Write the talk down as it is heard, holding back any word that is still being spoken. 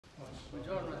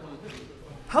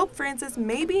Pope Francis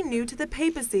may be new to the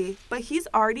papacy, but he's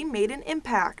already made an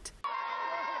impact.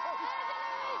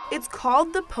 It's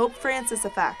called the Pope Francis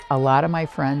effect. A lot of my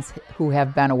friends who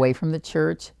have been away from the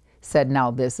church said,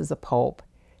 now this is a pope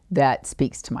that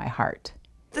speaks to my heart.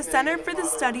 The Center for the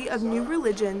Study of New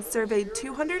Religions surveyed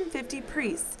 250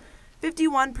 priests.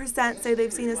 51% say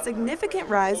they've seen a significant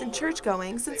rise in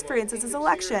church-going since Francis's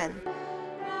election.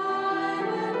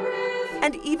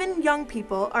 And even young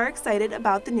people are excited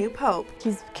about the new pope.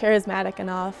 He's charismatic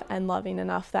enough and loving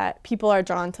enough that people are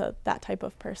drawn to that type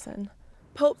of person.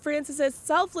 Pope Francis's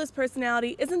selfless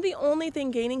personality isn't the only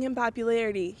thing gaining him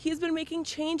popularity. He's been making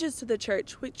changes to the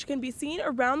church, which can be seen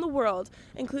around the world,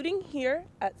 including here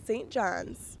at St.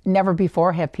 John's. Never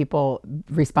before have people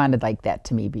responded like that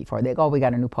to me before. They go, oh, we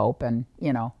got a new pope, and,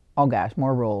 you know, oh gosh,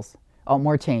 more rules, oh,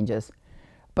 more changes.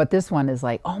 But this one is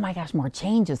like, oh my gosh, more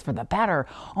changes for the better.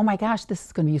 Oh my gosh, this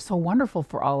is going to be so wonderful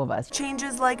for all of us.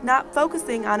 Changes like not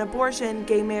focusing on abortion,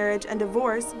 gay marriage, and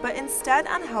divorce, but instead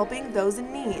on helping those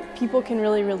in need. People can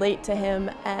really relate to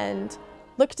him and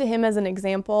look to him as an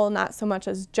example, not so much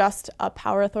as just a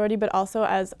power authority, but also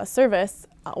as a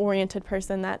service-oriented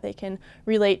person that they can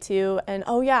relate to. And,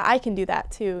 oh yeah, I can do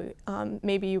that too.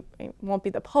 Maybe you won't be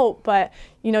the Pope, but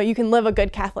you know, you can live a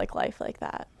good Catholic life like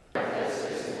that.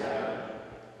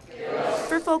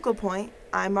 For Focal Point,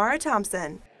 I'm Mara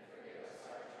Thompson.